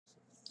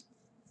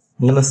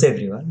Namaste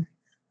everyone,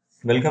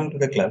 welcome to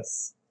the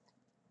class.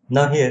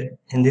 Now here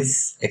in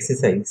this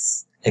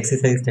exercise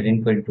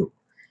 13.2,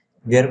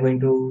 we are going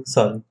to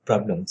solve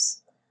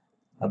problems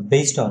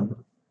based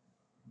on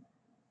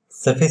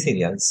surface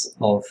areas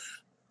of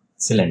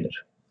cylinder.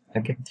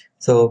 Okay,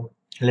 so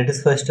let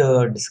us first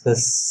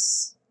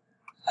discuss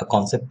a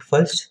concept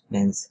first,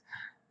 means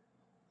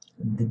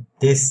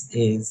this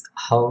is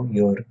how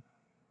your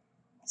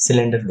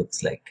cylinder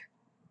looks like.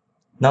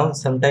 Now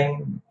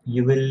sometime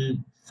you will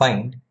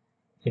find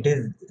it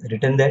is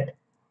written that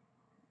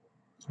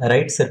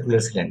right circular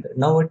cylinder.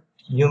 Now what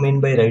you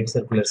mean by right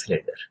circular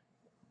cylinder?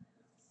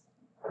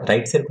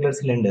 Right circular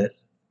cylinder,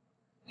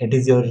 it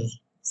is your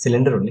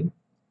cylinder only.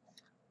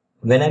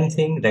 When I'm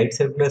saying right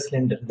circular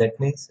cylinder, that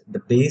means the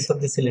base of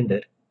the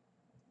cylinder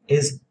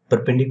is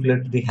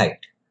perpendicular to the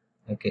height.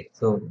 Okay,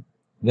 so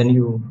when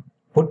you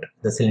put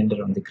the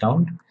cylinder on the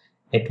ground,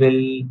 it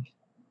will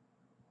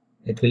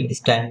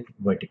stand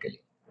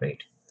vertically,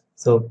 right?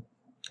 So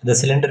the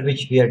cylinder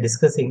which we are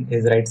discussing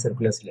is right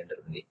circular cylinder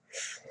only.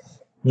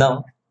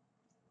 Now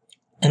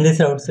in this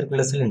right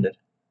circular cylinder,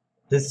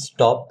 this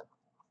top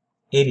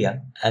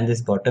area and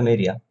this bottom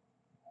area,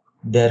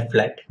 they are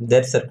flat. They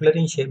are circular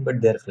in shape,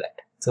 but they are flat.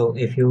 So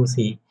if you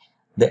see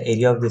the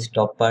area of this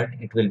top part,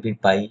 it will be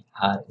pi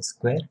r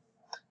square.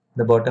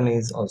 The bottom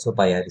is also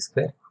pi r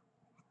square.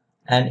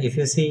 And if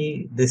you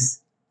see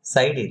this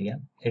side area,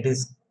 it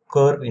is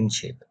curve in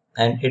shape,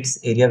 and its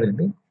area will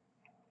be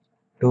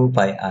 2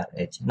 pi r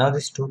h. Now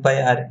this 2 pi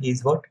r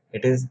is what?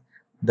 It is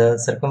the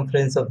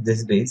circumference of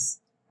this base.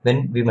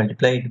 When we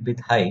multiply it with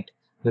height,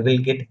 we will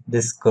get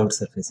this curved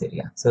surface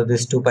area. So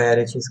this 2 pi r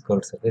h is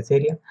curved surface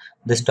area.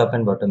 This top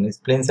and bottom is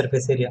plane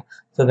surface area.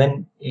 So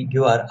when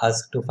you are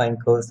asked to find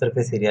curved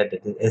surface area,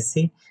 that is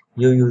SC,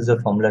 you use the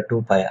formula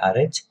 2 pi r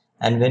h.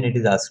 And when it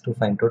is asked to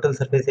find total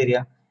surface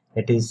area,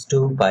 it is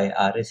 2 pi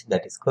r h,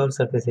 that is curved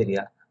surface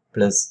area,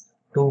 plus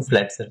 2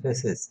 flat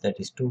surfaces, that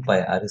is 2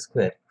 pi r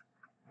square.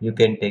 You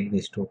can take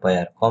these 2 pi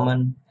r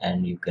common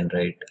and you can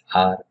write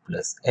r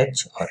plus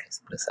h or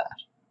s plus r.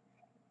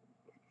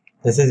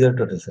 This is your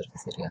total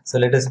surface area. So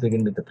let us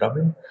begin with the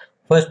problem.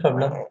 First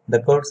problem,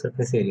 the curved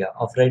surface area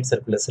of right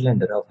circular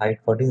cylinder of height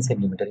 14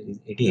 cm is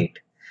 88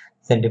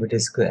 cm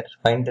square.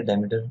 Find the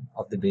diameter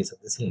of the base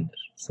of the cylinder.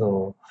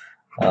 So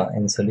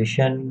in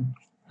solution,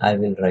 I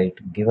will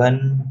write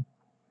given.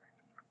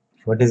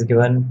 What is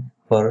given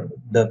for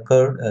the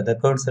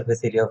curved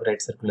surface area of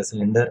right circular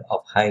cylinder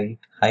of height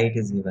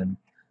is given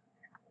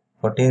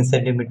 14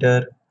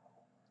 centimeter,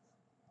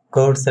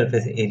 curved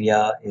surface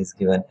area is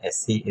given,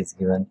 SC is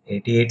given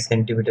 88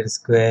 centimeter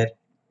square.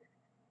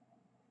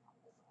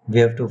 We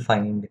have to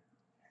find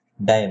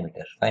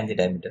diameter, find the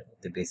diameter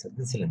of the base of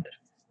the cylinder.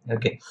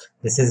 Okay,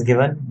 this is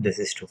given, this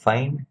is to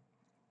find.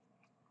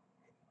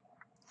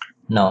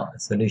 Now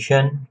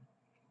solution,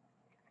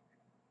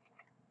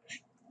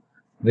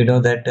 we know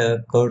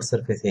that curved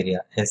surface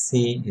area SC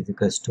is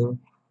equals to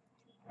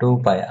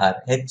 2 pi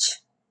r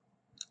h.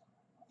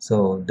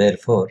 So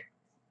therefore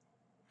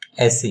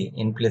SC,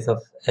 in place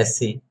of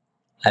SC,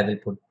 I will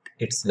put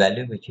its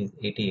value, which is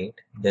 88.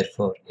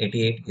 Therefore,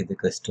 88 is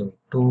equals to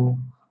 2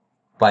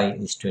 pi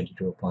is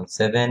 22 upon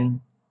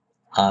 7.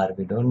 R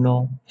we don't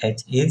know.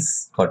 H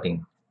is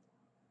 14.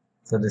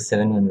 So this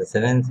 7 1 the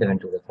 7, 7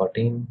 to the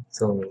 14.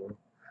 So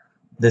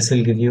this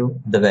will give you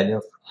the value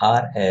of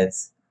R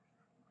as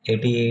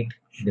 88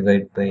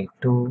 divided by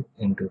 2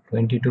 into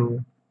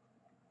 22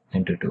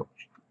 into 2.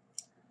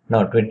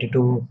 Now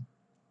 22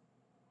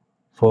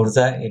 4s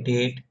are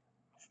 88.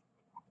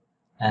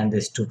 And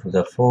this 2 to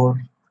the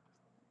 4.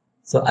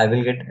 So I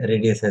will get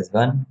radius as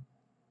 1.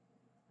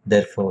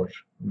 Therefore,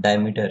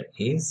 diameter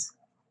is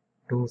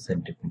 2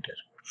 centimeter.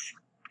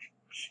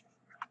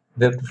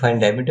 We have to find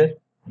diameter.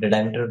 The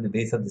diameter of the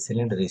base of the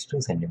cylinder is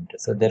 2 centimeter.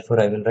 So therefore,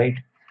 I will write,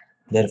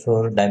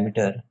 therefore,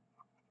 diameter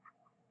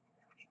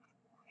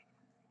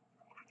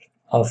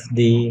of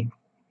the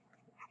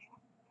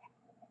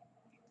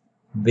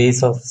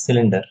base of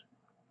cylinder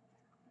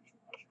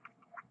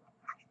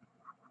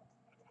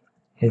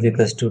is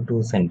equals to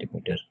 2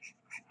 centimeter.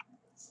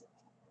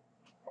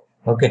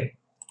 Okay.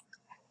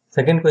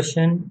 Second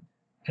question,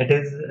 it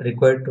is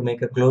required to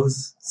make a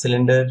closed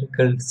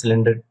cylindrical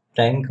cylinder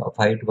tank of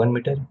height 1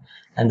 meter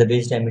and the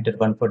base diameter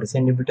 140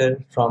 centimeter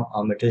from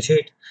a metal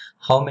sheet.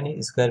 How many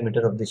square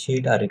meter of the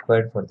sheet are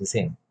required for the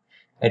same?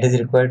 It is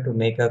required to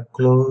make a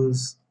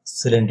closed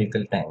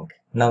cylindrical tank.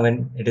 Now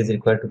when it is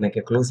required to make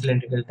a closed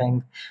cylindrical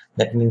tank,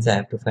 that means I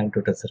have to find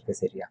total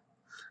surface area.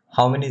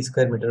 How many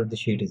square meter of the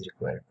sheet is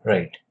required?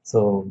 Right.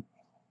 So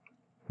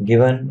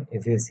given,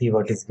 if you see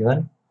what is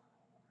given,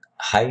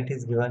 height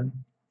is given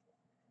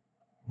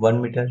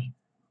 1 meter,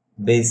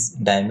 base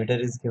diameter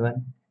is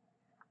given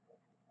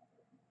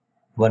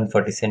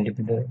 140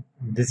 centimeter.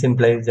 This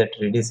implies that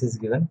radius is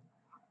given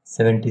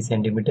 70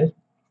 centimeter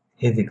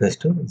is equals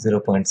to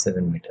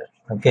 0.7 meter.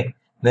 Okay,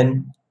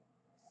 when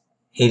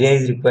area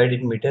is required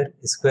in meter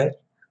square,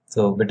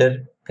 so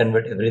better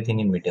convert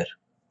everything in meter,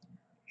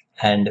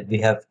 and we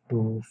have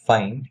to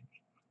find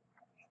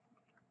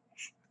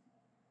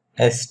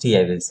ST,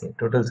 I will say,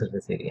 total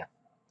surface area.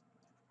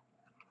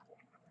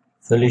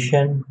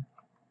 Solution,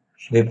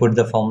 we put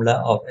the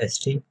formula of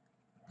ST.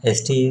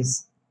 ST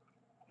is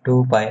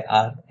 2 pi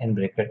r in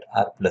bracket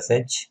r plus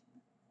h,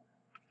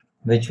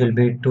 which will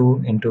be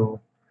 2 into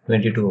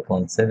 22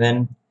 upon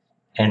 7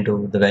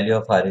 into the value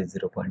of r is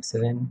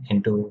 0.7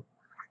 into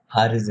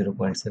r is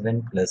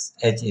 0.7 plus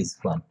h is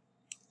 1.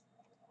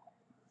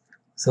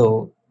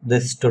 So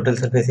this total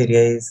surface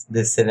area is,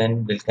 this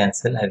 7 will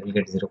cancel, I will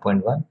get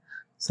 0.1.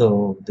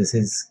 So this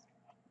is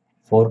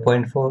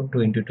 4.4, 2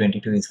 into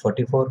 22 is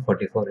 44,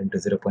 44 into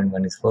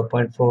 0.1 is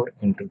 4.4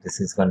 into this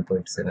is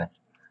 1.7.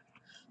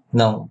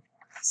 Now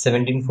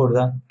 17 for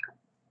the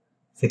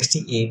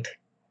 68,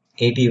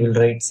 8 you will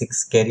write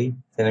 6 carry,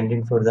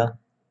 17 for the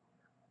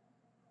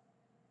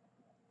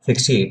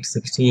 68,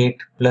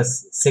 68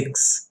 plus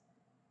 6,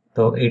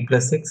 so 8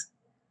 plus 6,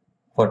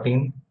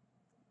 14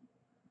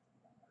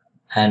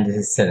 and this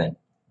is 7,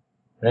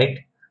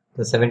 right?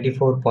 So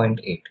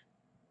 74.8.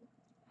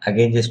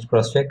 Again just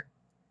cross check,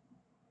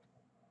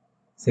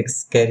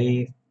 6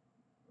 carry,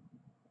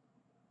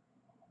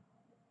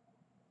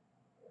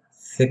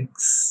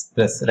 6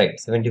 plus, right,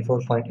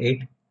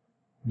 74.8.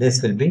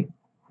 This will be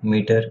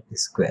meter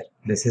square.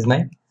 This is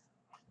my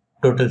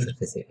total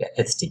surface area,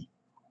 HT.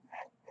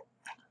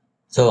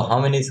 So how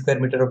many square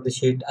meter of the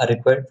sheet are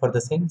required for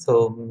the same?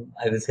 So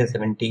I will say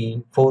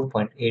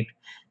 74.8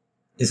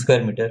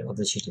 square meter of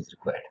the sheet is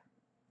required.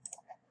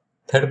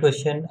 Third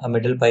question, a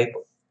metal pipe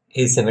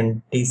is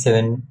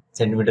 77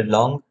 centimeter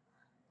long.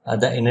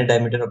 The inner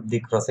diameter of the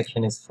cross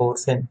section is 4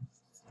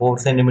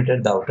 centimeter.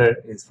 The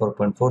outer is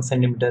 4.4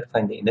 centimeter.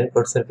 Find the inner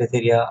curved surface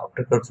area,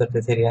 outer curved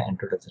surface area, and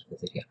total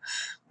surface area.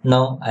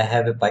 Now I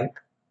have a pipe.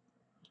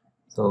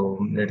 So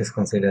let us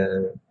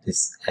consider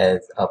this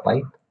as a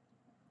pipe.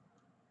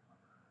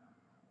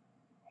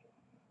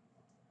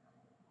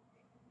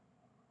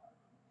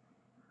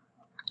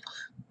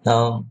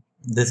 Now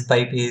this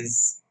pipe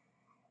is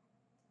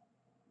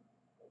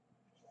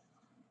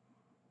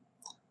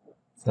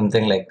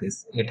something like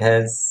this. It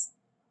has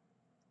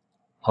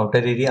outer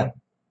area,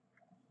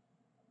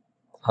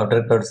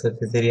 outer curved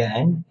surface area,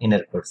 and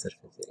inner curved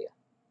surface area.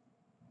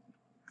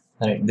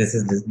 Alright, this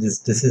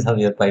is how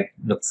your pipe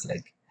looks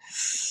like.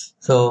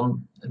 So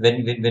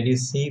when you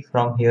see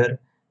from here,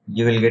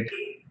 you will get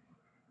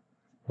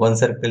one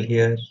circle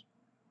here,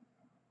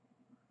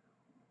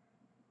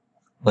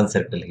 one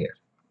circle here.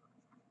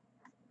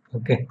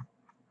 Okay.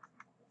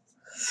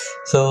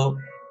 So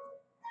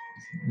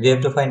we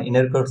have to find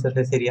inner curved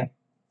surface area.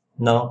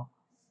 Now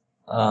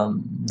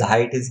the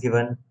height is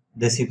given.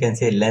 This you can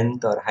say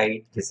length or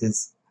height. This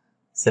is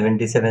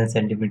 77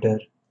 centimeter.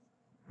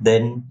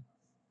 Then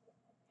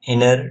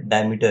inner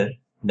diameter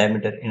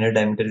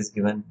is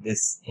given.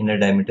 This inner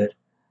diameter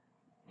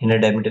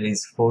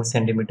is 4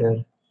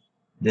 centimeter.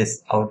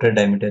 This outer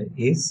diameter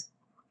is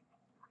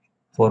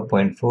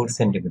 4.4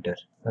 centimeter.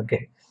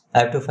 Okay, I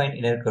have to find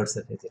inner curved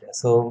surface area.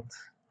 So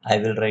I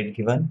will write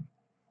given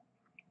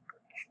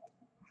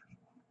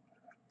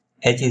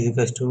h is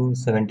equals to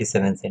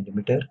 77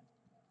 centimeter.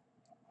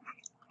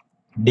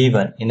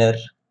 D1 inner,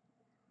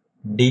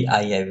 di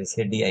I will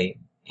say di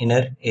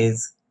inner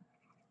is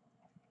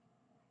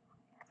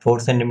 4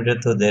 centimeter,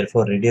 so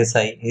therefore radius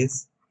I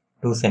is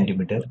 2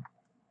 centimeter.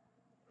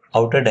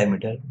 Outer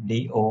diameter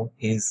do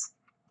is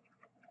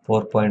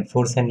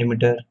 4.4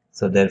 centimeter,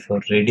 so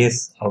therefore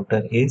radius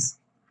outer is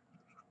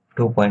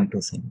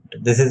 2.2 centimeter.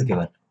 This is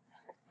given.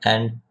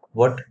 And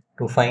what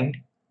to find?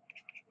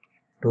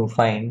 To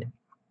find,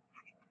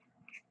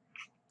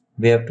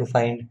 we have to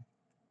find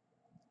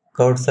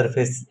curved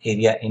surface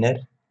area inner,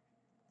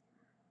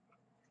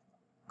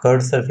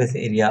 curved surface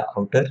area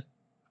outer,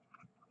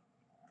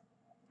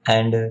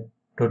 and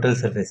total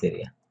surface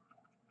area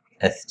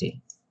ST.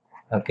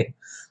 Okay,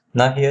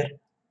 now here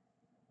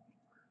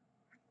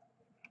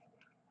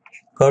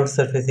curved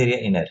surface area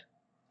inner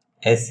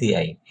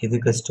SCI is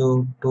equals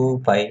to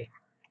 2 pi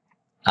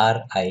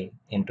Ri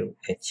into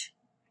H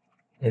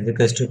is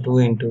equals to 2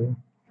 into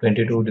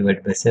 22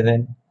 divided by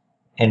 7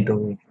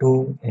 into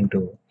 2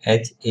 into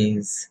H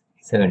is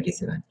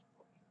 77.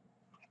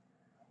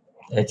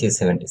 H is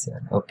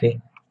 77.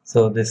 Okay,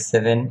 so this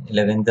 7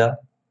 11 the,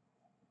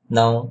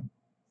 now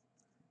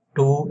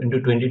 2 into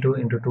 22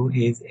 into 2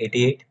 is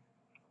 88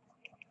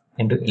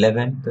 into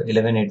 11, so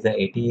 11 8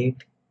 the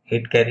 88,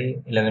 8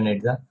 carry, 11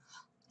 8 the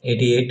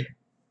 88,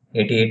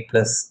 88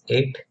 plus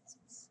 8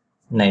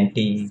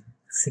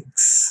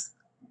 96,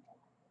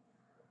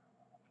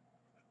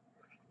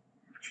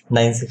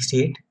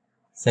 968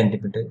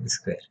 centimeter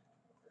square.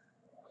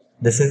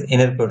 This is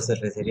inner curved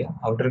surface area.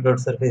 Outer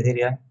curved surface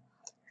area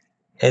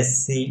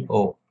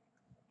SCO,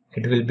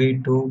 it will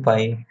be 2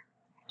 pi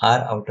R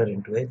outer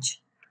into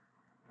H,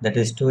 that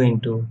is 2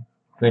 into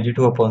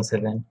 22 upon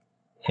 7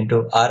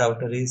 into R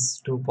outer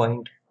is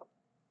 2.2,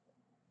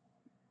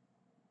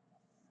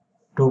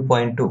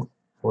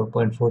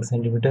 4.4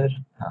 centimeter,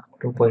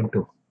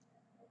 2.2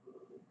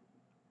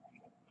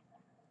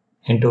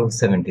 into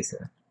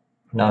 77.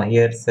 Now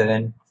here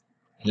 7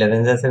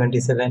 11 is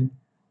 77,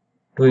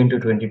 2 into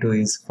 22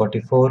 is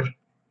 44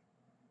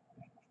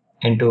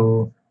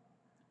 into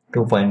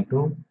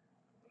 2.2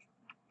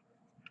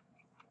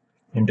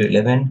 into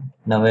 11.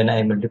 Now when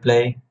I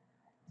multiply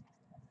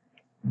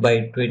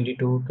by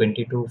 22,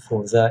 22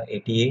 4s are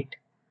 88,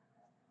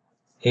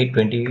 8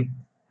 22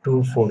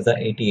 4s are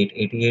 88,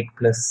 88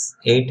 plus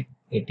 8,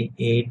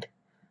 88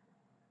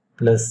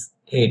 plus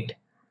 8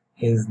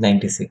 is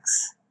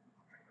 96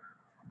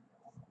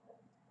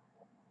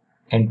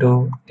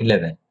 into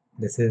 11.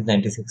 This is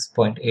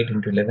 96.8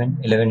 into 11.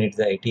 11 is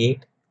the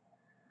 88.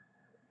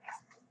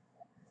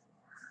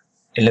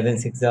 11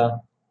 6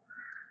 are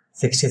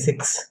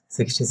 66.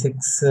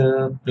 66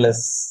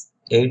 plus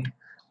 8.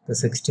 So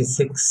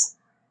 66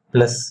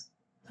 plus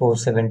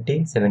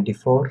 470,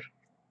 74.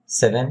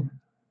 7.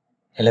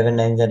 11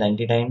 9s are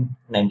 99.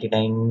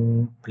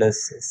 99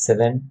 plus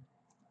 7,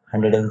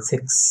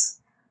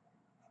 106.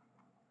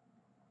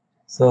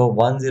 So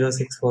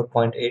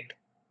 1064.8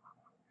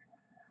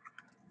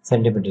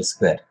 centimeter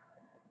square.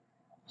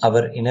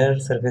 Our inner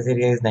surface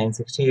area is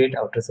 968,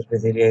 outer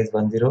surface area is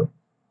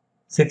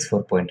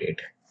 1064.8.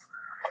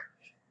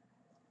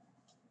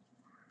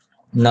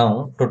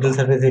 Now total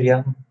surface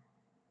area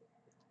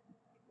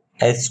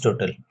H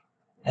total.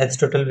 H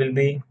total will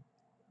be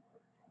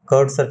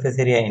curved surface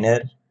area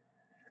inner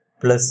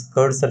plus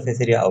curved surface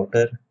area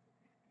outer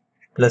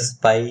plus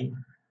pi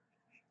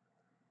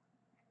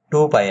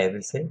 2 pi, I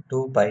will say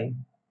 2 pi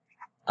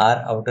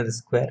r outer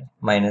square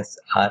minus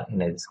r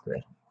inner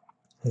square.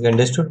 Have you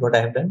understood what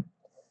I have done?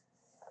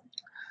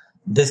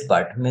 This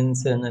part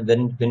means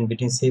when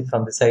we see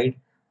from the side,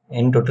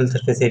 in total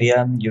surface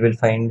area you will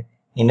find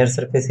inner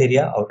surface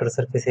area, outer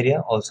surface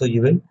area, also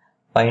you will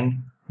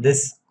find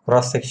this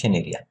cross section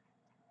area.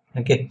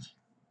 Okay,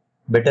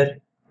 better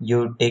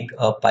you take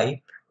a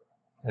pipe,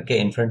 okay,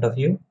 in front of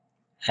you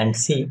and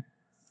see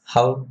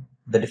how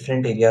the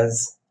different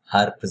areas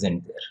are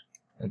present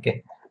there.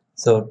 Okay,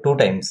 so two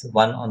times,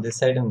 one on this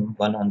side and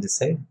one on this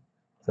side,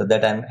 so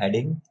that I am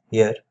adding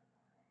here.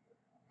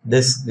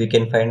 This we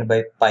can find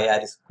by pi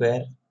r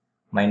square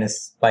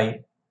minus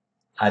pi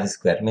r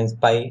square, means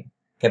pi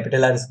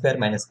capital R square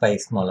minus pi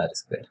small r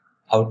square.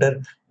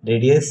 Outer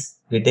radius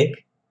we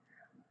take,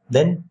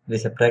 then we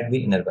subtract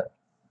the inner one.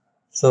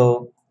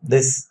 So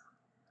this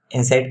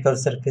inside curved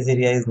surface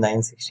area is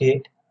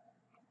 968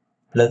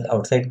 plus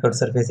outside curved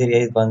surface area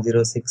is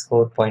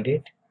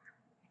 1064.8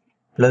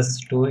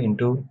 plus 2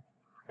 into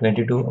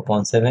 22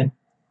 upon 7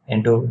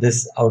 into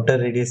this outer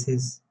radius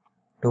is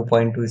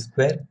 2.2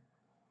 square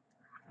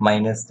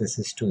minus this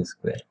is 2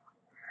 square,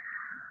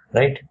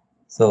 right?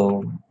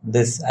 So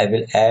this I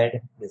will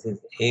add, this is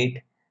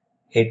 8,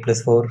 8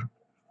 plus 4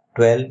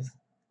 12,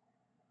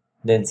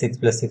 then 6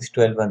 plus 6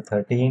 12 1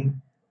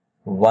 13,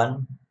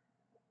 1,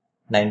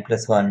 9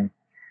 plus 1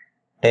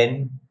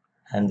 10,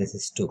 and this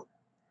is 2.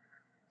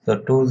 So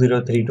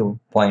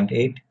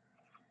 2032.8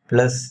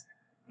 plus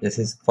this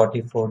is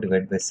 44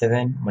 divided by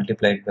 7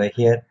 multiplied by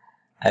here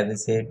I will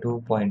say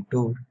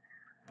 2.2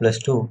 plus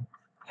 2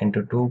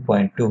 into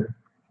 2.2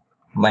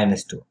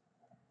 minus 2.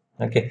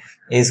 Okay,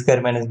 a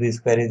square minus b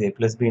square is a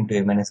plus b into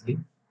a minus b.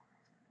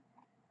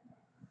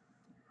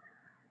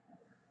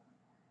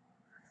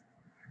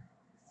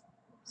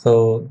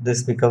 So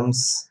this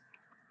becomes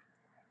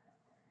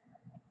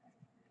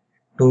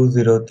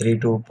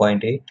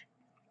 2032.8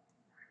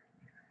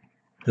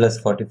 plus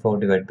 44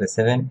 divided by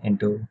 7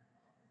 into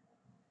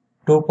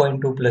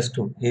 2.2 plus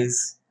 2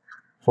 is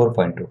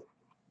 4.2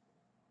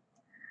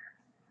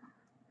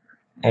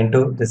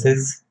 into this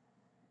is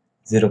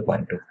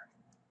 0.2.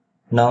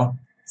 Now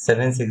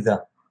 7 6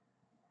 are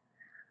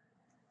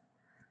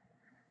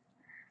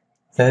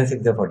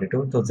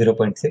 42, so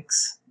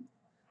 0.6.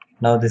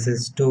 Now this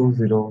is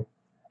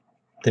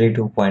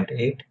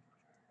 2032.8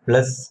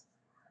 plus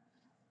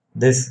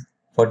this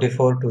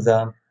 44 to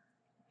the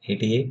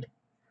 88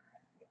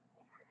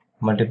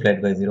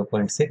 multiplied by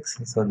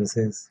 0.6. So this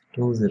is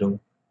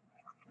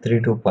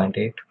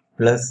 2032.8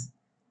 plus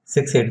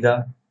 6 8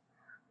 the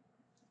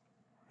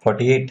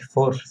 48,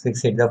 4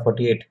 6 8 the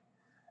 48.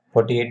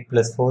 48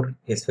 plus 4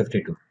 is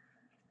 52.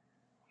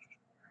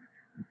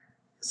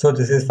 So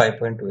this is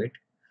 5.28.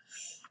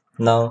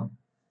 Now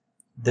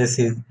this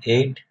is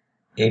 8,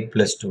 8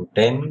 plus 2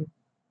 10,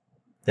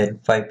 then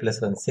 5 plus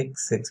 1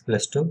 6, 6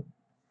 plus 2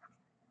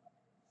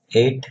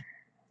 8,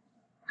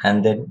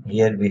 and then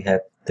here we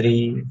have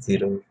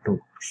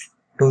 302,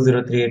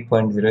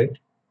 2038.08.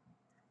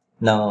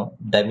 Now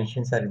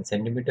dimensions are in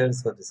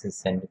centimeters, so this is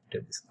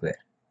centimeter square.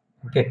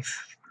 Okay,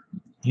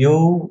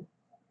 you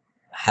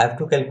have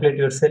to calculate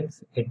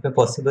yourself. It may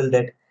possible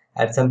that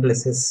at some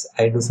places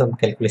I do some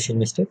calculation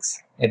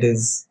mistakes. It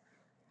is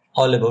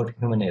all about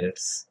human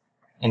errors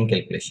in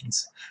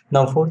calculations.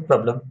 Now fourth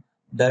problem,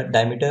 the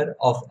diameter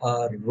of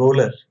a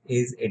roller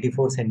is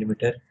 84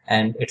 centimeter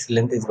and its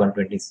length is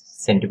 120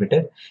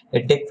 centimeter.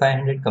 It takes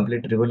 500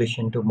 complete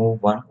revolution to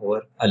move one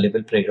over a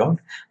level playground.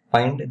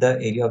 Find the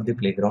area of the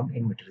playground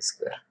in meter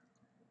square.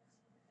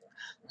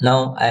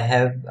 Now I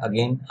have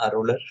again a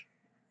roller.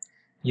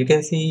 You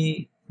can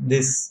see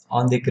this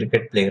on the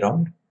cricket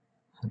playground.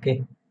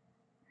 Okay,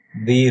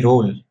 we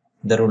roll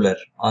the roller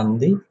on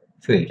the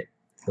field.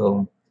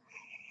 So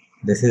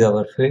this is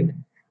our field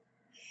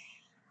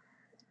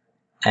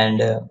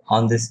and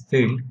on this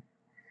field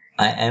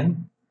I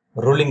am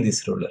rolling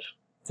this roller.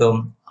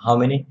 So how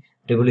many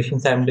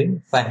revolutions I am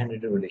doing?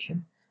 500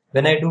 revolution.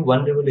 When I do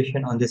one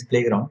revolution on this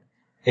playground,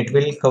 it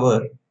will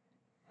cover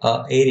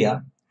a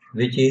area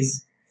which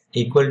is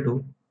equal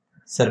to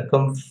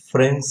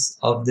circumference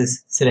of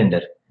this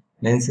cylinder.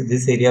 Means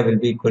this area will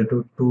be equal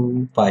to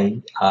 2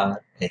 pi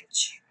r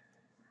h.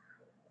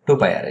 2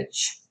 pi r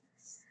h.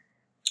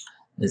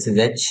 This is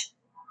h.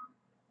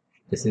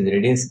 This is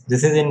radius.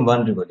 This is in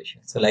one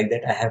revolution. So like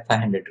that I have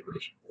 500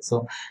 revolutions.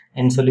 So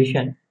in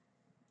solution,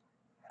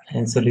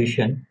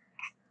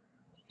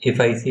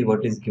 if I see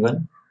what is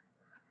given,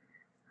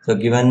 so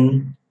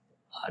given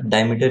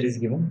diameter is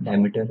given,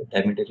 diameter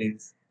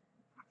is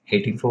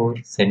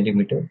 84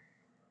 centimeter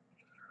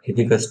is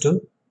equals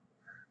to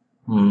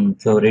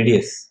so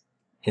radius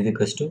is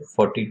equals to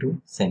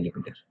 42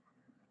 centimeter.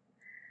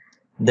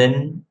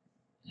 Then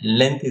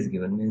length is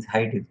given, means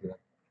height is given.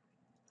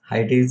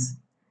 Height is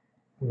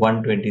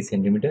 120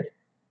 centimeter,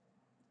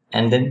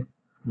 and then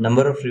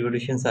number of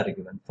revolutions are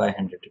given,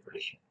 500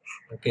 revolutions.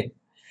 Okay,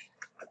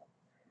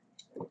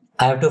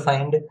 I have to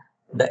find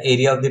the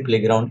area of the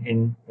playground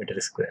in meter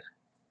square.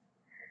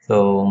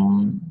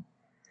 So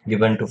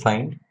given to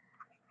find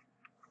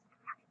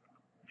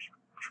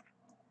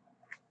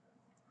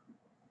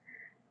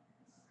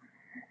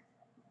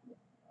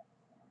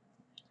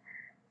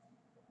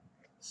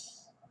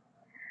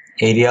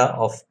area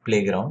of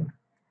playground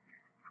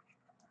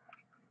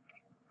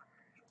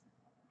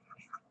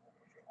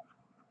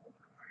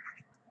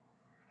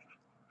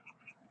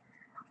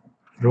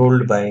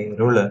rolled by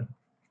roller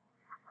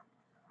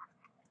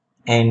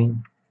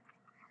and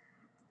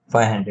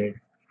 500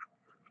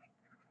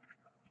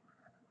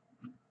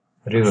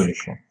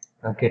 revolution.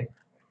 Okay,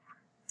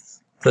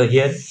 so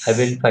here I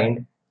will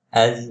find,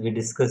 as we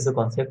discussed the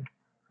concept,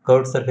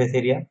 curved surface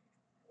area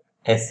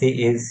SC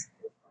is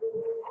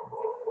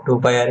 2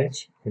 pi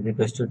RH is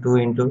equals to 2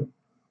 into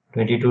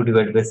 22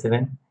 divided by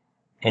 7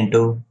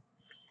 into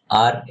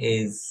R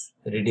is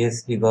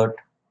radius, we got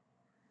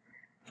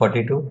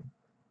 42,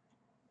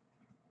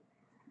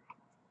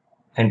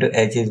 into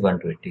H is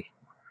 120.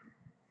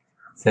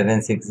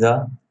 7 6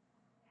 are,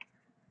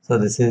 so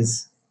this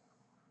is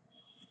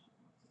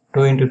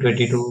 2 into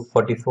 22,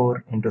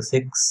 44 into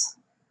 6.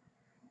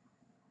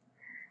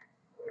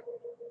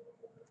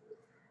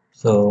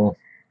 So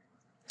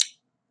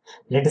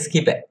let us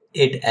keep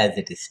it as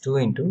it is, 2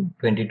 into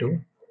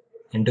 22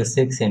 into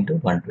 6 into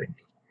 120.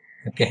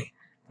 Okay,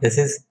 this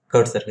is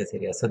curved surface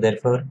area. So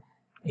therefore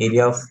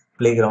area of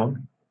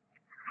playground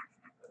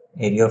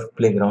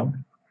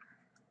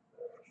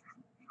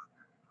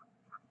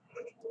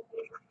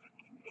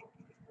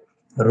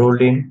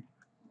rolled in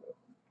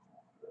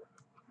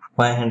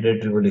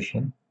 500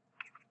 revolution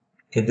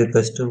is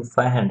equals to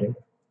 500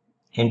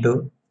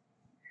 into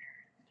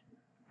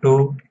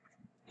 2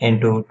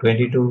 into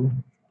 22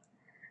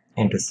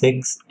 into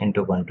 6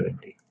 into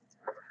 120.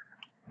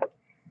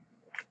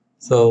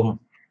 So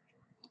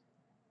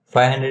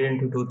 500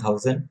 into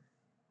 2000,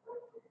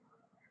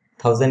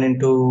 1000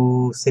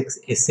 into 6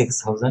 is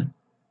 6000.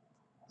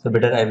 So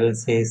better I will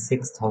say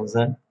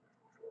 6000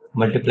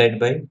 multiplied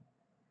by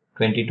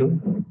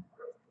 22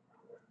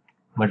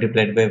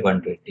 multiplied by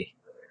 120.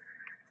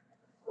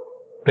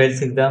 12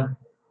 6 the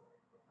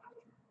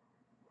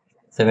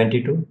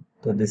 72.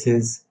 So this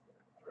is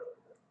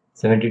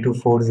 72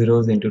 4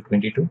 zeros into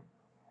 22.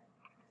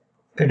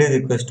 It is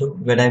equals to,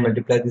 when I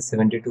multiply this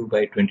 72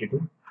 by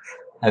 22,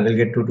 I will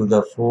get 2 to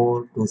the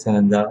 4, 2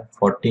 7 the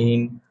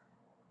 14,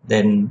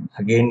 then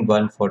again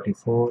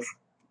 144.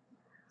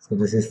 So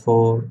this is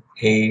 4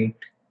 8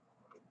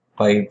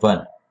 5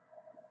 1.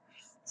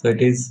 So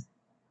it is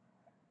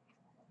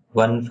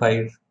 1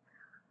 5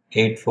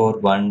 8 4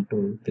 1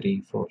 2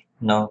 3 4.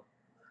 Now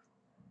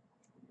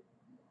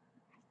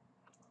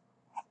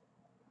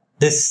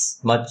this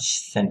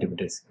much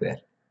centimeter square.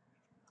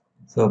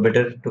 So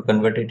better to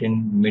convert it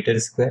in meter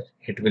square.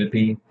 It will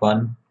be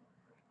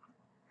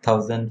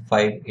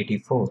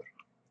 1584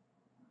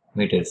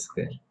 meters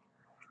square.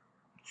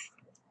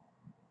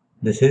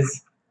 This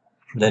is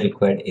the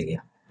required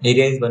area.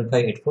 Area is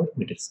 1584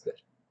 meters square.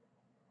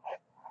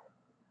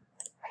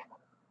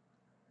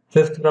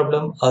 Fifth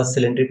problem, a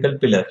cylindrical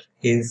pillar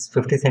is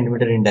 50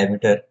 centimeter in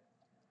diameter.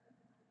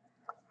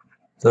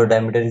 So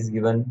diameter is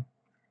given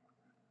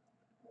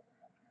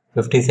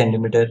 50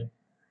 centimeter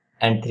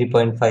and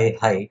 3.5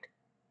 height.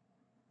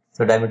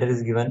 So diameter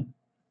is given.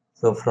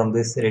 So from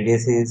this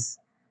radius is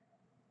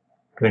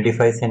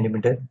 25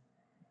 centimeter.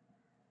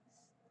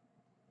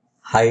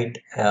 Height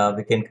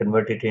we can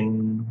convert it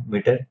in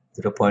meter,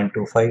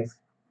 0.25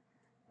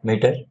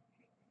 meter.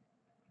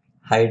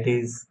 Height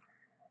is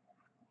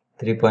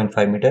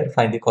 3.5 meter.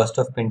 Find the cost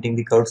of painting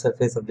the curved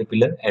surface of the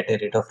pillar at a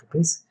rate of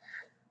rupees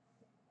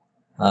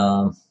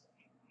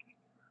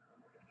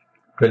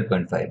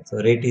 12.5. So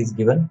rate is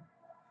given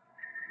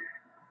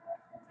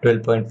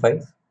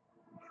 12.5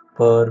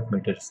 per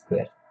meter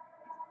square.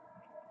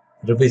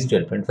 Rupees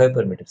 12.5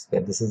 per meter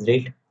square. This is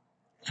rate,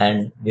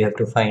 and we have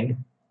to find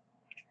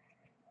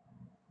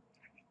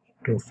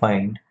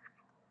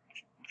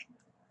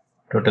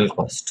total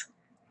cost.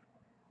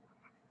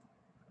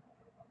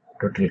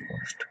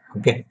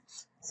 Okay,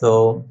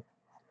 so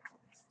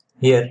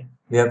here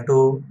we have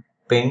to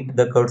paint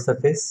the curved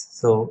surface.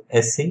 So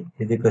SC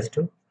is equals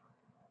to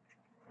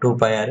 2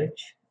 pi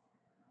RH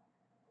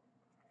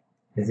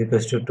is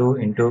equals to 2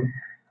 into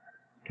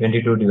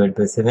 22 divided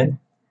by 7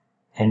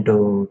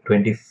 into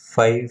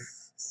 25,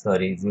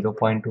 sorry,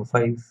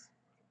 0.25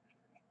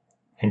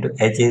 into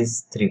H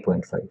is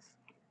 3.5.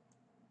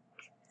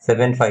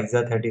 7 5s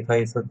are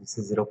 35, so this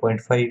is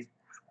 0.5.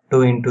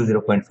 2 into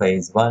 0.5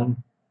 is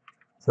 1.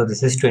 So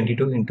this is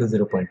 22 into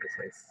 0.25.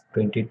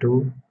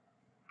 22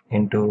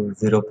 into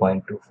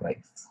 0.25.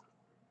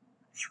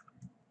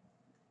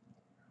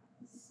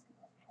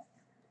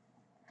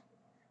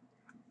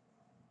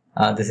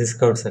 This is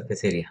curved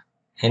surface area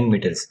in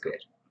meters square.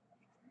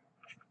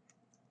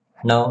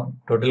 Now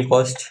total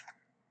cost.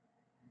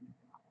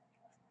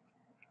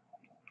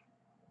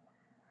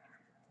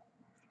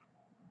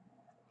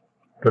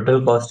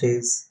 Total cost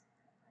is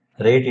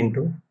rate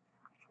into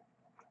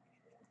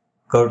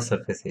curved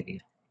surface area.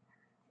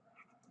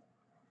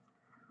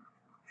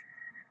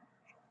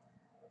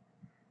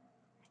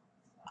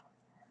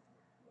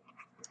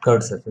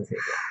 Curved surface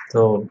area.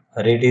 So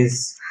rate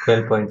is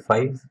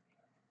 12.5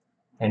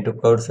 into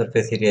curved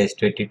surface area is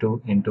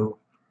 22 into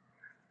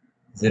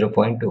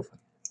 0.25.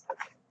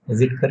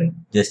 Is it correct?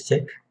 Just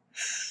check.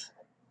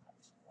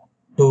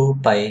 2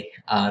 pi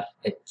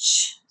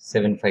RH.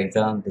 7 5s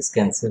are this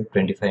cancel,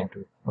 25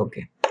 into.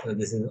 Okay. So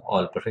this is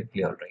all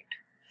perfectly all right.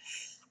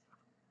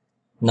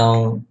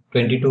 Now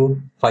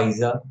 22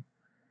 5s are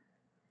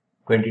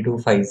 22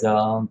 5s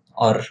are,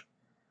 or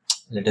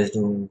let us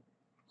do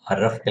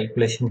a rough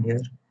calculation here.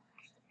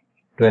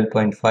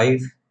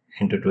 12.5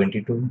 into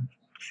 22.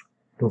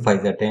 2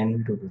 5s are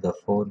 10, 2 to the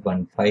 4,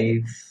 1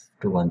 5,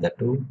 2 1 the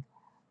 2.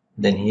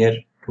 Then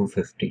here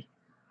 250.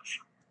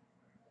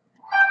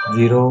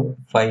 0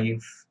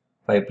 5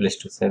 5 plus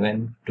 2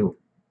 7 2.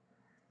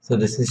 So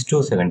this is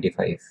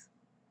 275.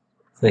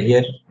 So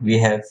here we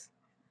have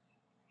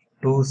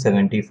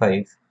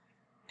 275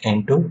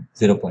 into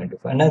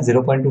 0.25. Now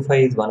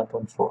 0.25 is 1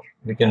 upon 4.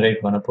 We can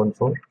write 1 upon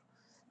 4.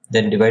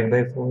 Then divide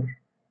by 4.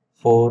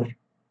 4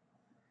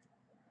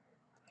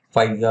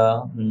 5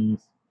 are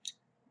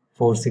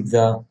 4 6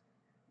 are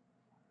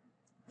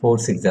 4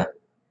 6 are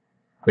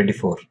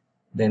 24.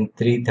 Then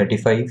 3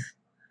 35.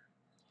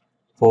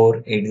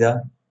 4 8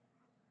 are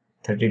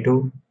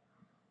 32.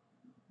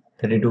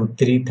 32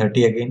 3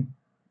 30 again.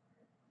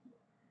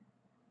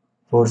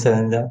 4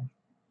 7 are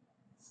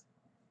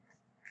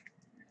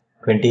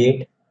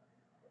 28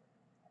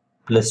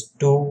 plus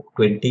 2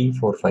 20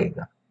 4 5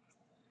 are.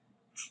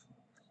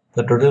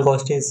 The total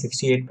cost is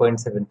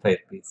 68.75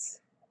 rupees.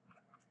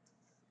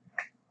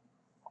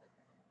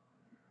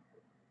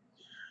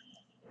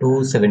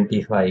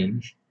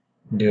 275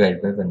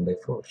 divided by 1 by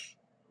 4.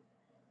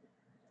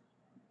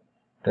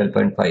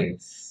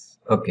 12.5.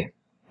 Okay.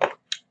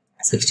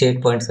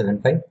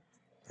 68.75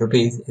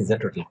 rupees is the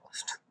total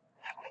cost.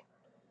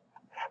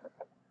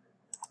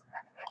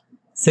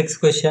 Sixth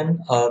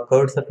question,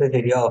 curved surface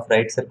area of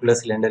right circular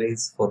cylinder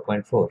is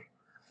 4.4.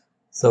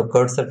 So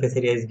curved surface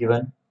area is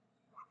given.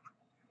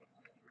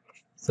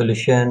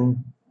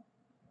 Solution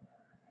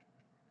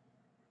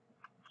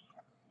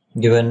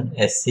given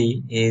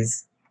SC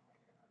is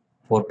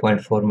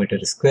 4.4 meter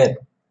square.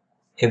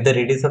 If the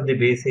radius of the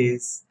base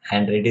is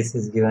and radius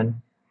is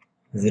given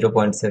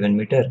 0.7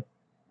 meter,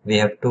 we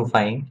have to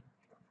find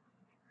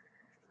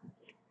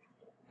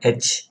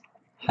H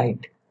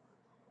height.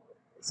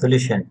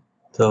 Solution.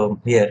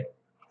 So here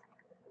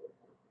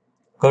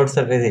curved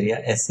surface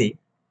area SC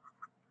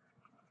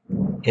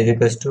is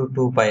equals to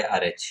 2 pi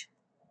RH.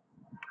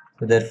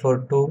 So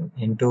therefore 2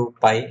 into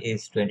pi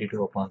is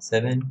 22 upon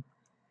 7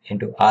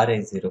 into R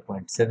is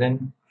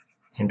 0.7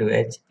 into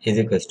H is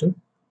equals to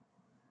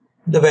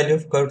the value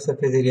of curved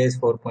surface area is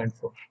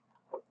 4.4.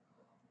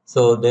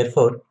 So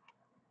therefore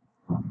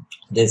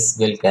this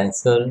will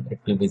cancel, it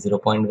will be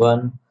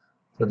 0.1.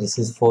 So this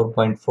is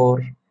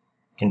 4.4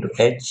 into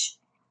H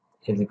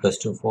is equals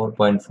to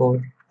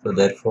 4.4. So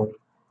therefore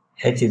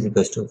H is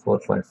equals to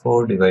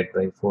 4.4 divided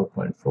by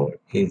 4.4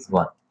 is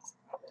 1.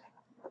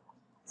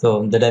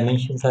 So the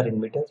dimensions are in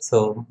meter.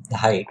 So the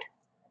height,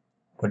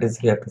 what is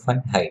we have to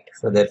find? Height.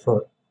 So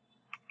therefore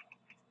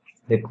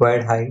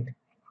required height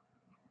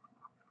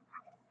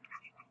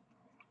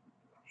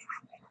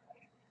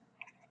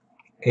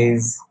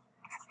is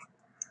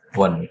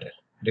 1 meter.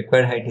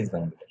 Required height is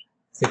 1 meter.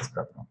 Sixth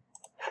problem.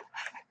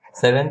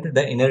 Seventh,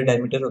 the inner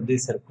diameter of the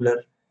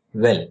circular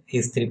well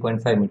is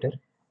 3.5 meter.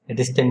 It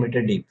is 10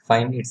 meter deep.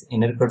 Find its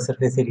inner curved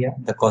surface area.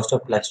 The cost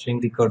of plastering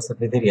the curved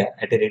surface area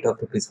at a rate of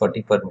rupees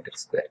 40 per meter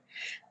square.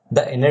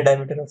 The inner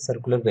diameter of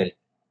circular well.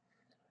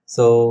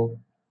 So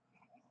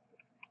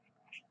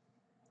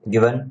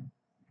given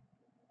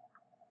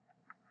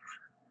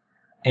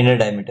inner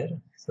diameter.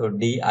 So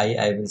di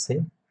I will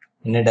say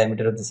inner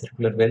diameter of the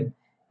circular well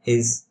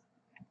is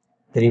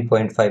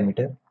 3.5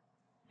 meter.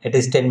 It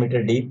is 10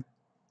 meter deep.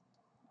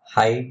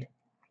 Height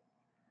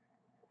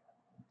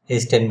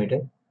is 10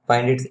 meter.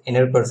 Find its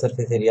inner curved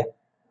surface area.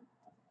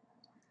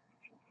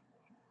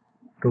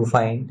 to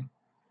find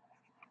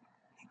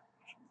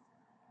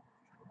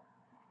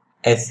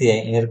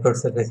SCI, inner curved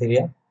surface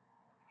area,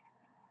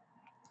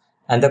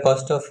 and the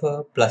cost of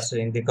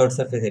plastering the curved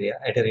surface area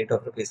at a rate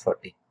of rupees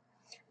 40,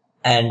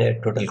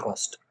 and total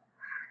cost.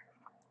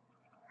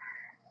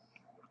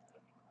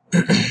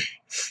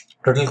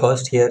 Total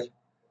cost here,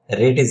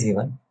 rate is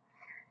given.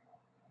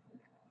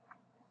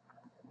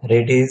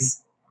 Rate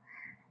is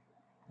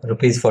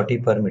rupees 40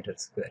 per meter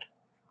square.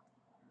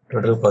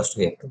 Total cost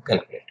we have to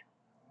calculate.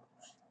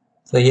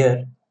 So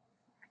here,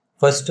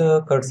 first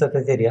curved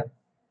surface area.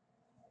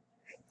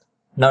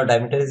 Now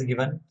diameter is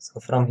given. So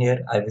from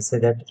here, I will say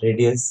that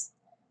radius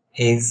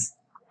is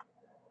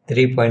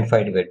 3.5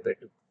 divided by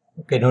 2.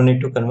 Okay, no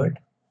need to convert.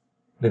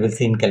 We will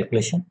see in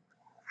calculation.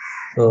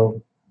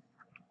 So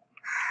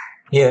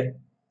here,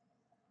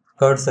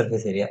 curved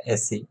surface area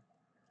SC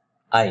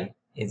I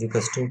is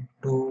equals to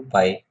 2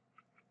 pi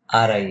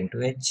Ri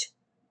into H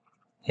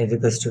is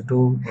equals to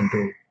 2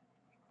 into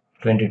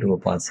 22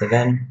 upon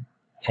 7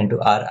 into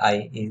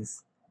Ri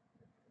is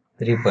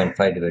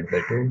 3.5 divided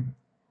by 2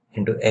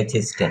 into H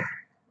is 10.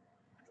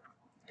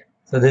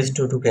 So this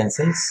 2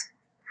 cancels.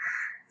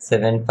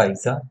 7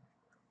 5s are.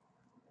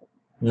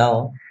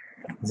 Now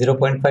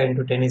 0.5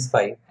 into 10 is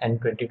 5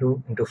 and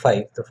 22 into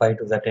 5. So 5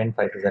 to the 10,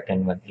 5 to the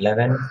 10, 1,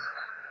 11.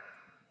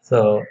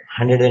 So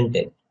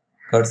 110.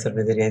 Curved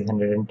surface area is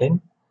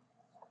 110.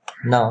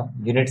 Now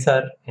units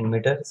are in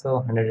meter, so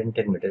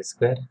 110 meters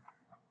square.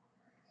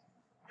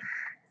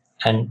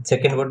 And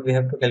second, what we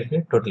have to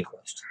calculate? Total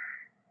cost.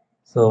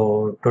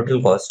 So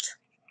total cost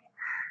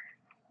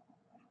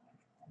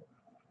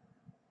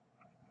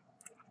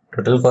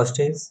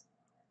is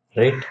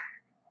rate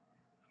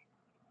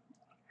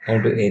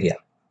into area.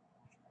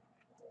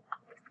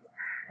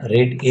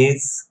 Rate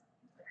is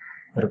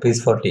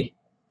rupees 40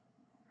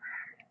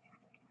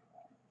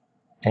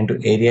 into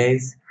area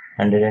is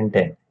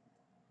 110.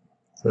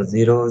 So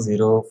 0,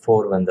 0,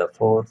 4, 1 the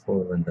 4, 4,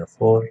 1 the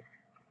 4.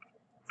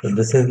 So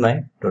this is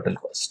my total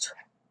cost.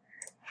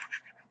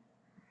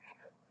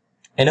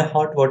 In a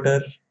hot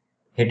water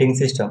heating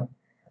system,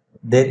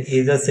 there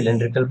is a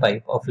cylindrical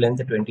pipe of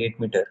length 28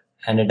 meter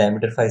and a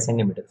diameter 5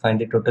 centimeter. Find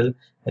the total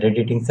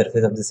radiating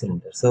surface of the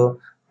cylinder. So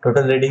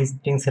total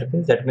radiating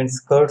surface, that means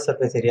curved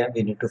surface area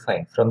we need to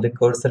find. From the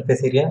curved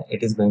surface area,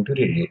 it is going to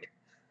radiate.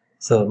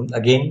 So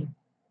again,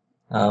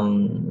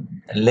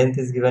 length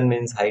is given,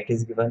 means height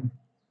is given.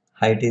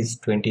 Height is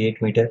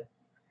 28 meter.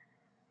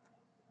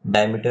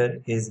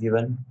 Diameter is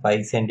given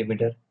 5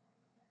 centimeter.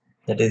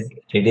 That is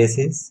radius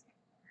is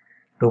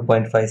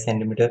 2.5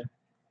 centimeter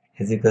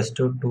is equals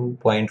to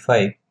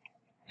 2.5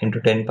 into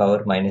 10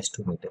 power minus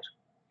 2 meter.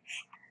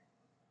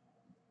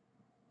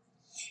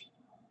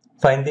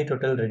 Find the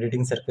total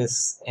radiating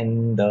surface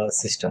in the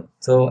system.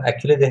 So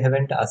actually they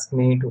haven't asked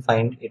me to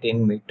find it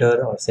in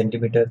meter or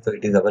centimeter, so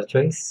it is our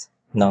choice.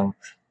 Now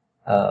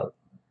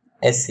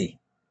SC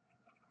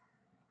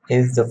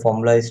is the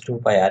formula is 2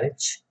 pi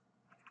RH.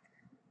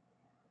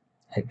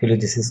 Actually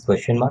this is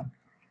question mark.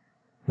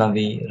 Now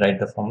we write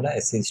the formula.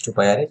 SC is 2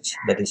 pi RH,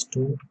 that is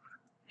 2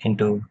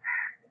 into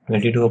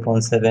 22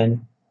 upon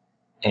 7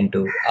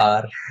 into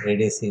R,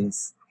 radius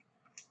is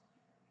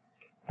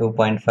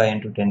 2.5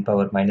 into 10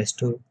 power minus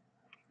 2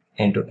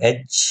 into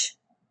H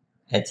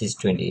is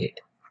 28.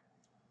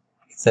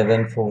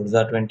 7 4s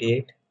are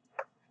 28.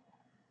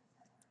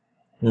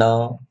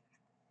 Now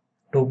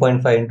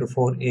 2.5 into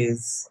 4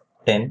 is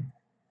 10.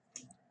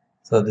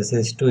 So this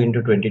is 2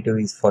 into 22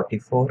 is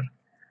 44.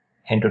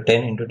 Into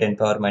 10 into 10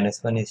 power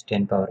minus 1 is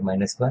 10 power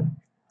minus 1.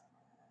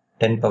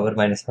 10 power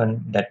minus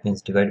 1, that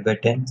means divided by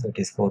 10. So it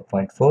is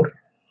 4.4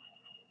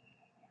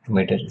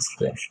 meter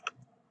square.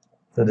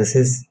 So this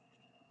is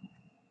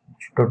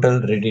total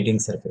radiating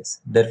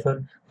surface.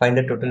 Therefore, find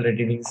the total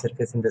radiating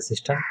surface in the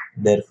system.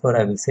 Therefore,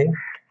 I will say,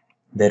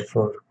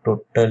 therefore,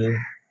 total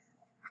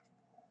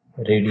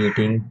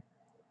radiating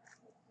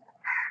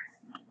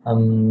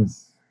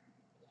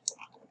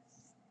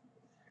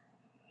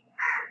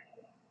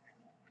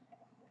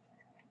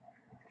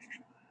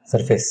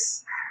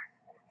surface.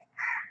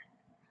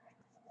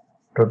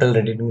 Total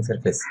radiating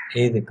surface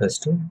is equals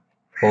to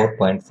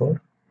 4.4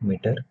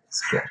 meter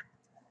square.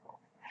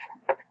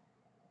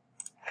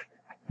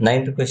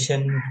 Ninth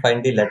question,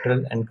 find the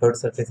lateral and curved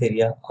surface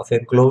area of a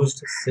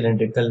closed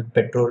cylindrical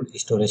petrol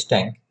storage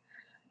tank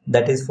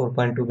that is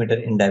 4.2 meter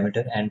in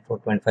diameter and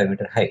 4.5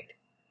 meter height.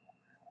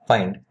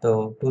 Find.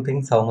 So two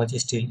things, how much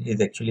steel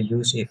is actually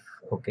used if,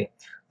 okay.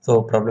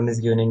 So problem is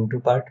given in two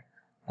part.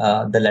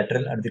 The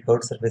lateral or the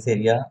curved surface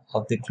area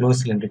of the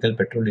closed cylindrical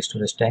petrol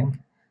storage tank,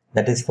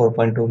 that is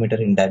 4.2 meter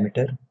in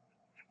diameter.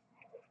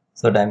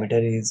 So diameter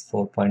is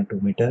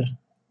 4.2 meter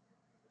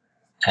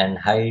and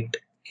height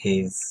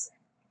is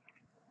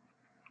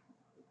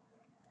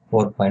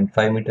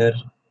 4.5 meter.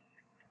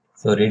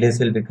 So radius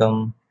will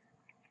become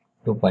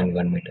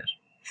 2.1 meter.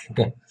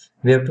 Okay,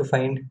 we have to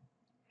find,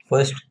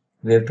 first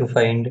we have to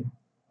find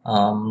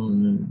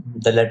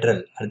the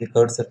lateral or the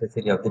curved surface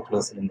area of the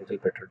closed cylindrical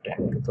petrol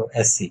tank. So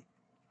SC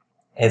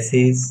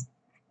is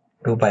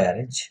 2 pi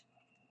RH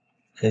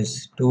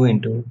is 2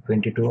 into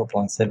 22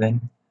 upon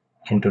 7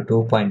 into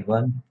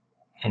 2.1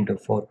 into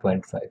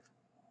 4.5.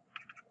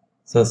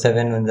 So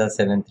 7 ones are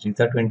 7 3s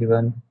are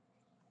 21.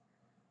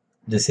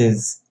 This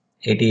is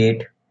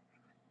 88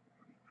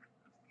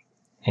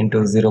 into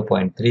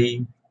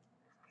 0.3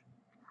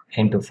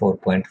 into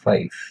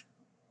 4.5.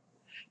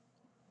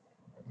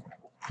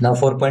 Now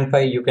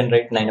 4.5 you can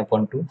write 9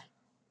 upon 2.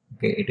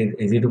 Okay, it is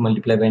easy to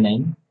multiply by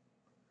 9.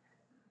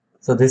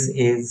 So this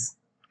is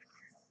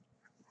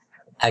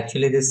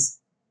actually this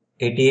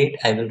 88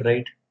 I will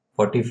write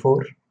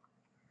 44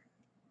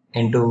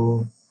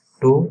 into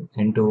 2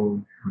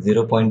 into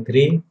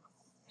 0.3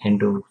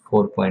 into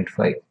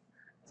 4.5.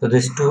 So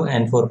this 2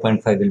 and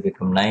 4.5 will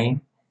become 9.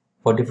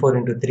 44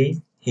 into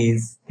 3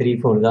 is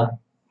 3 for the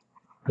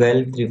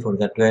 12, 3 for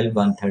the 12,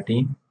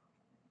 113.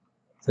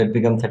 So it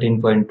becomes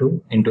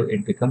 13.2 into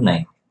it become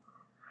 9.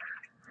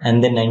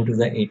 And then 9 to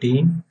the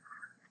 18,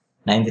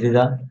 9 3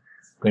 the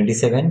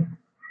 27,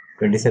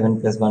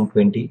 27 plus 1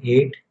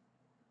 28,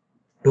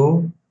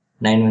 2,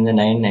 9 1 the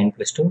 9, 9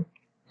 plus 2,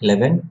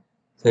 11.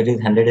 So it is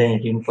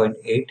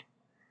 118.8.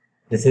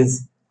 This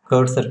is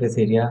curved surface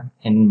area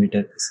in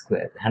meter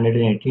square,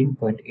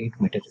 118.8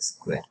 meter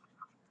square.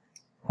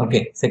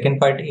 Okay, second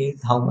part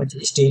is how much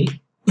steel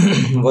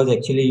was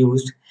actually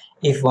used.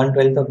 If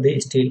 1/12 of the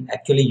steel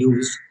actually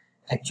used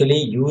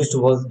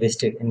was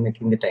wasted in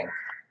making the tank.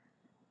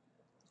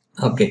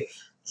 Okay,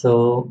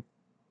 so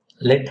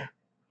let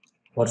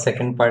for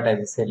second part I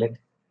will say let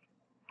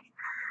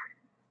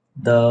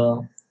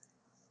the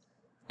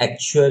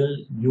actual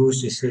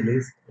used steel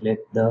is let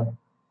the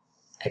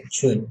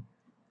actual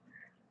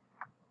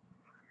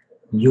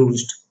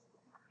used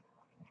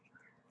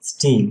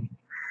steel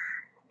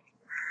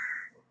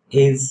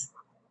is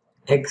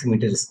x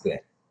meter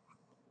square.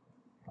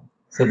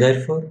 So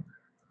therefore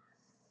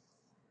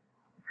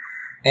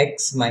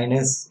x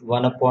minus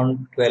 1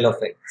 upon 12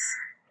 of x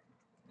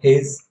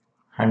is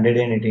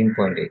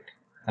 118.8,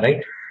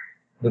 right?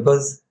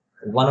 Because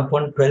 1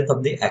 upon 12th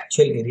of the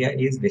actual area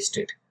is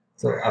wasted.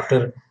 So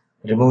after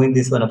removing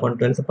this 1 upon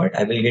 12th part,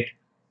 I will get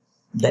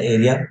the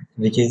area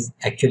which is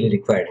actually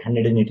required,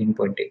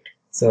 118.8.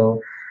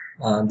 So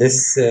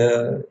this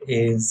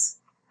is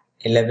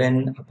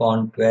 11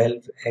 upon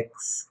 12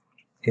 x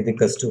is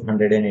equals to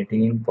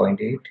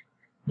 118.8.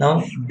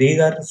 Now these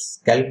are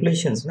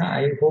calculations. Now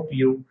I hope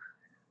you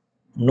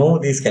know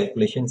these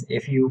calculations.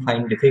 If you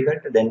find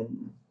difficult,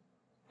 then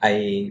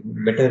I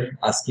better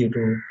ask you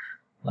to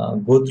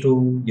go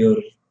through your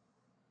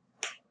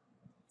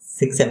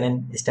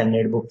 6-7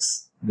 standard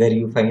books where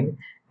you find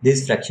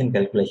these fraction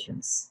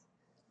calculations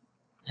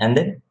and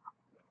then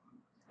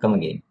come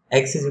again.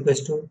 X is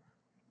equals to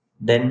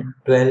then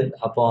 12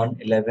 upon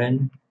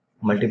 11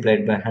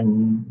 multiplied by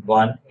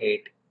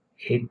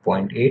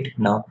 188.8.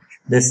 Now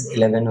this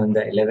 11 on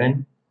the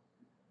 11,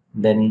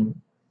 then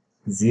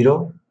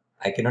 0,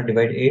 I cannot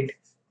divide 8,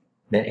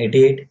 then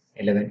 88,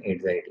 11 8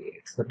 is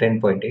 88. So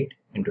 10.8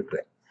 into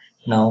 12.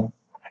 Now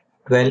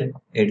 12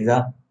 8 is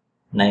a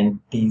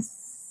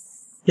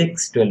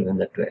 96, 12 in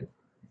the 12.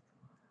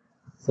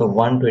 So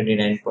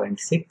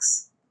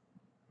 129.6.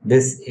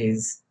 This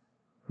is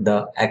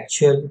the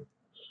actual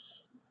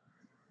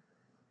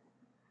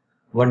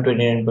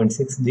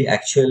 129.6, the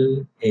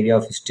actual area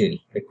of steel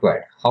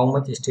required. How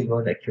much steel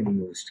was actually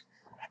used?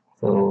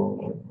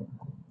 So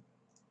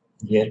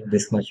here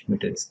this much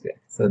meter square.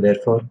 So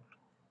therefore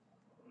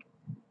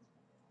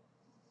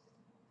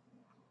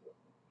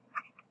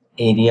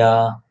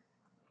area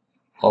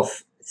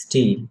of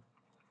steel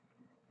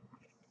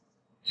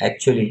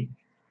actually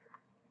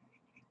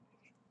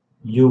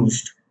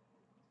used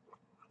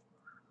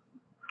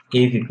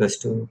is equals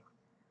to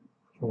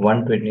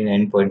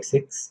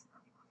 129.6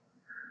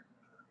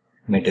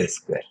 meters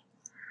square.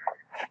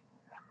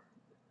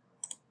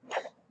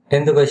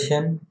 10th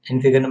question,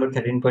 in figure number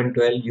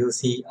 13.12 you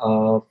see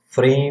a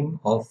frame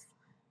of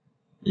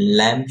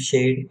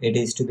lampshade. It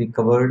is to be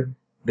covered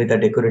with a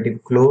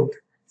decorative cloth.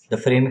 The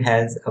frame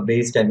has a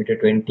base diameter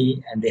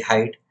 20 and the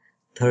height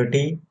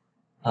 30.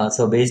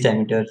 So base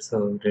diameter,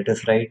 so let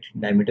us write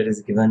diameter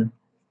is given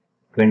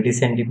 20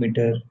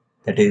 centimeter,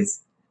 that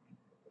is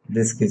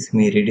this gives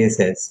me radius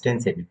as 10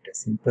 centimeter.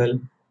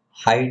 Simple.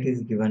 Height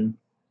is given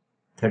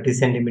 30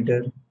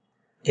 centimeter.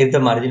 If the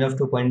margin of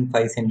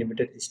 2.5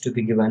 centimeter is to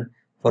be given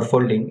for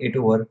folding it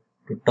over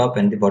to top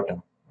and the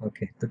bottom.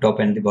 Okay, the top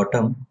and the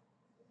bottom.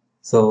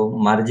 So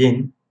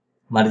margin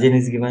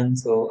is given.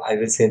 So I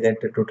will say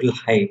that the total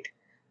height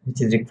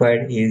which is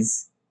required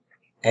is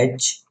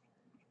h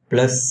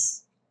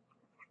plus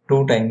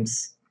 2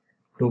 times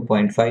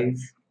 2.5,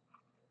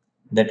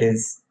 that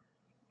is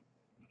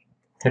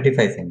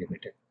 35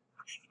 centimeter.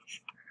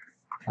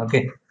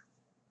 Okay,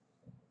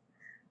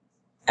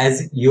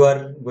 as you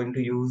are going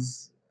to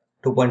use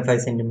 2.5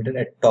 centimeter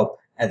at top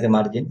as a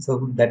margin,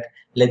 so that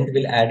length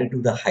will add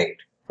to the height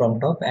from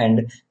top,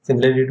 and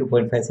similarly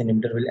 2.5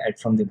 centimeter will add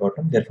from the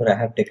bottom. Therefore I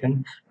have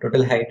taken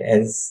total height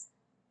as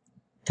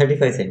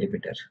 35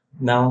 centimeter.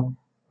 Now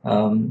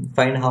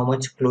find how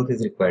much cloth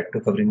is required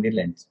to covering the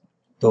length.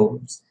 So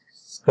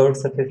skirt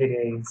surface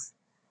area is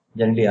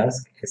generally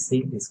asked.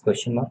 SC is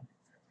question mark.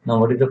 Now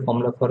what is the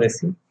formula for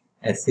SC?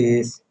 S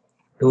is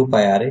 2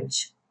 pi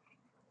RH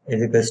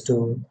is equals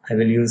to, I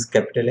will use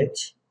capital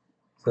H.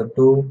 So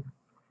 2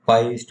 pi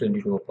is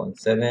 22 upon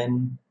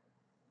 7,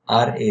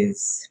 R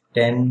is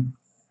 10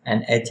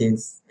 and H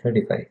is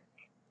 35.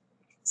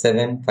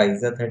 7 5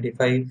 is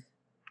 35.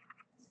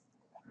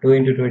 2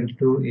 into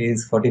 22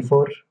 is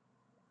 44.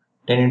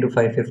 10 into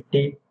 5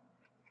 50.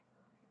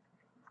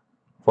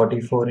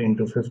 44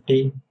 into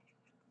 50.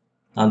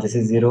 Now this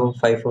is 0.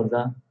 5 for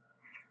the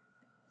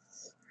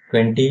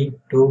 20.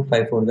 2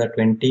 5 for the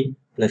 20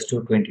 plus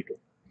 2 22.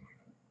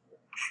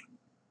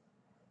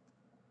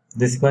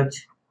 This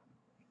much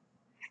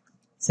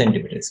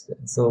centimeter square.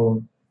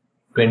 So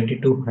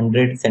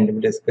 2200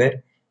 centimeter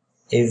square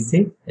is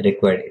the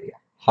required area.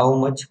 How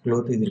much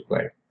cloth is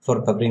required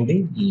for covering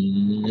the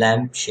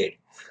lamp shade?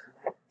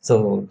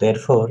 So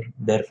therefore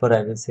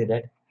I will say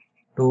that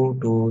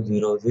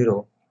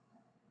 2200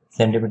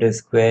 centimeter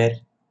square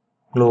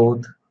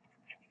cloth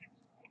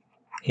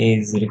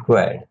is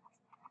required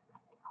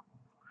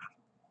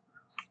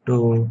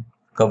to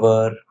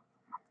cover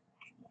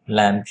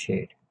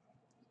lampshade.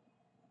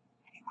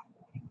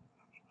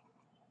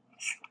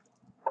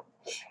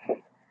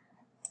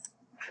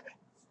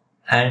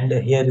 And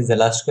here is the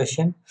last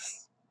question.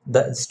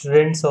 The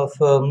students of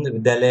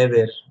Vidyalaya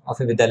were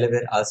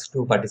asked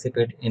to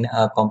participate in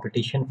a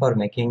competition for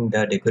making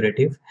the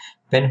decorative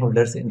pen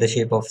holders in the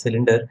shape of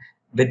cylinder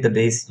with the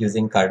base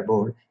using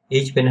cardboard.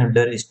 Each pen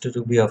holder is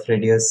to be of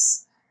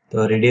radius.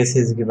 The radius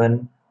is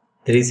given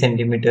 3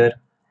 centimeter,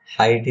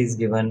 height is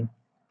given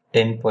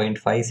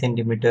 10.5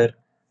 centimeter.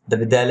 The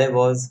Vidyalaya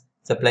was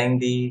supplying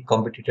the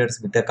competitors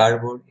with the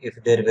cardboard.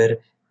 If there were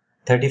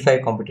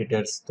 35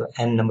 competitors, the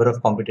n number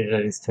of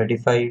competitors is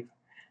 35.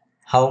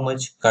 How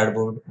much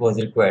cardboard was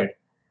required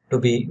to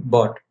be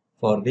bought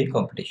for the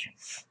competition?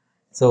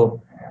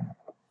 So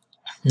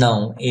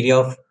now area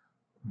of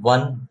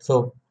one,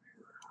 so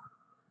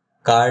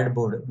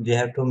cardboard, we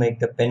have to make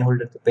the pen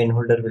holder. The pen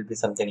holder will be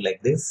something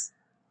like this.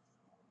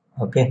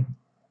 Okay,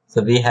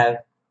 so we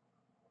have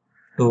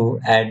to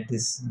add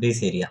this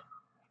base area.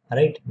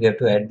 Right, we have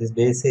to add this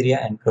base area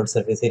and curved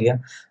surface area.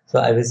 So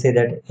I will say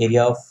that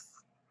area of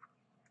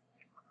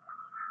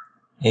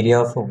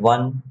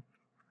one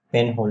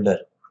pen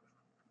holder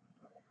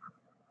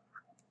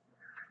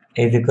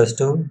is equals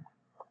to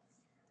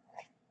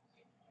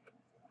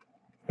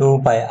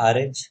 2 pi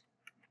RH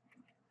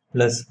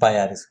plus pi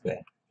r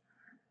square.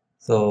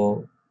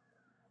 So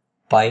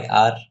pi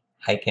r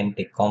I can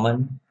take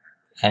common,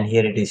 and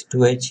here it is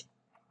 2h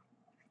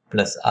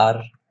plus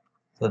r.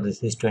 So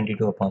this is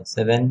 22 upon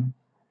 7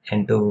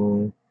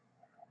 into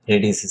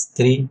radius is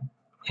 3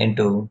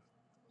 into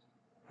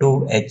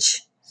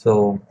 2h.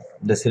 So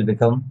this will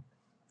become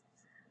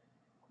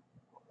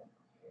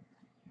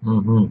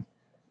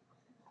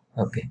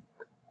okay,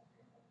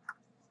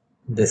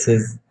 this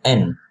is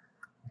n.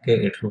 Okay,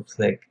 it looks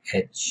like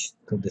h,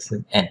 so this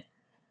is n,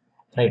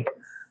 right?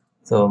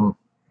 So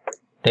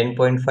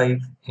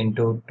 10.5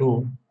 into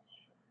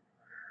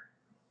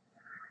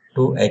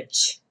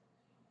 2h.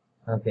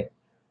 Okay,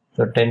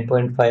 so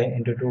 10.5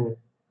 into 2,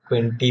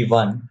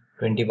 21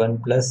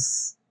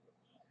 plus,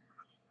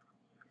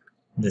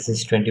 this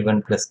is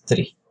 21 plus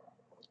 3,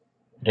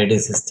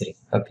 radius is 3.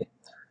 Okay,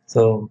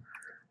 so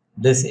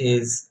this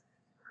is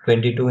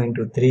 22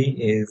 into 3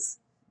 is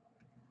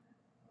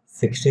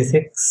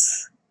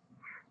 66.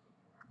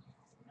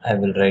 I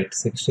will write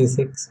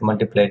 66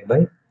 multiplied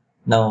by,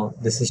 now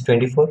this is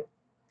 24.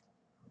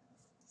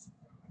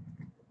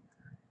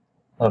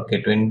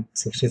 Okay,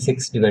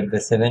 66 divided by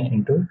 7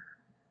 into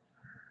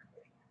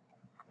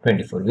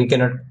 24. We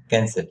cannot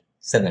cancel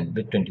 7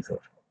 with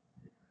 24.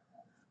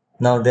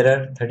 Now there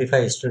are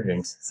 35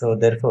 students, so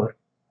therefore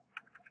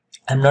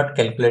I'm not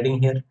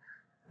calculating here.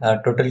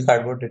 Total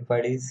cardboard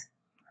required is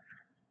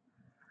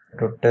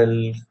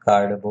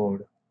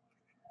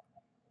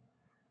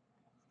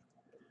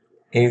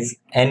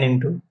n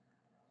into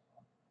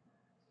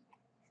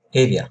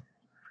area.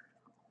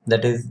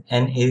 That is,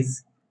 n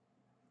is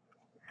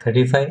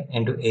 35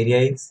 into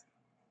area is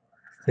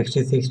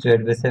 66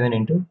 divided by 7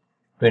 into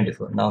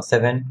 24. Now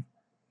 7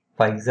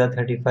 5s are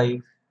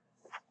 35,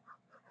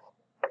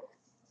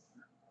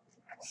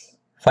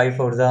 5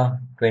 4s are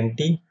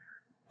 20,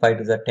 5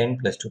 2s are 10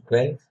 plus 2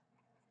 12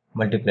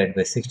 multiplied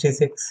by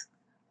 66.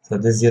 So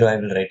this 0 I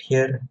will write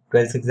here.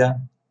 12 6 are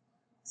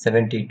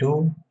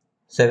 72,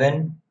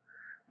 7,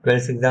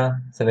 12 6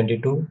 are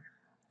 72,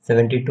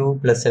 72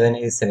 plus 7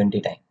 is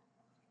 79.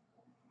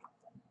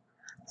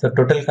 So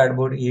total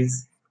cardboard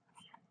is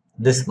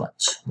this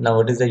much. Now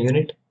what is the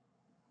unit?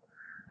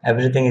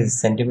 Everything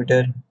is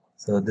centimeter,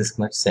 so this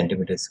much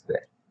centimeter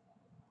square.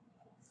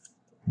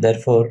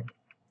 Therefore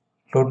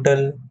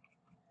total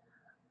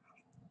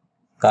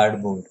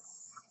cardboard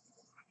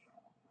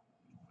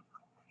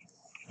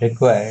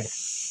required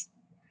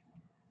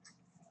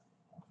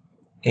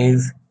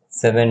is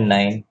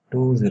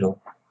 7920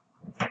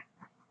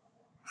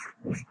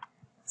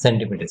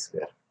 centimeter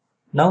square.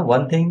 Now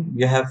one thing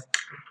you have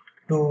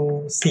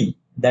to see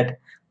that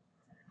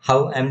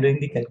how I am doing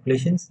the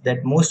calculations,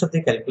 that most of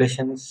the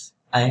calculations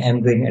I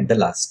am doing at the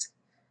last.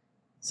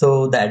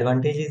 So the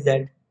advantage is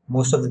that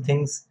most of the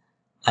things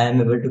I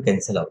am able to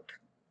cancel out,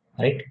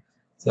 right?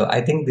 So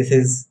I think this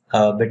is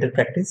a better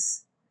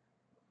practice,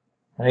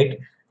 right?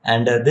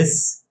 And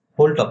this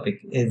whole topic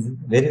is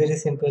very, very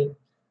simple.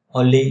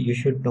 Only you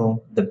should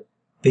know the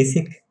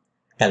basic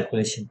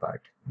calculation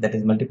part, that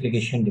is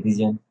multiplication,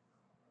 division,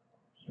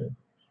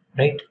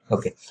 right?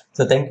 Okay.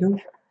 So thank you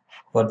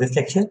for this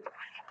lecture.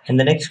 In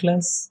the next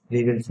class,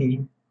 we will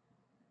see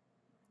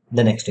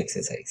the next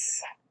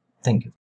exercise. Thank you.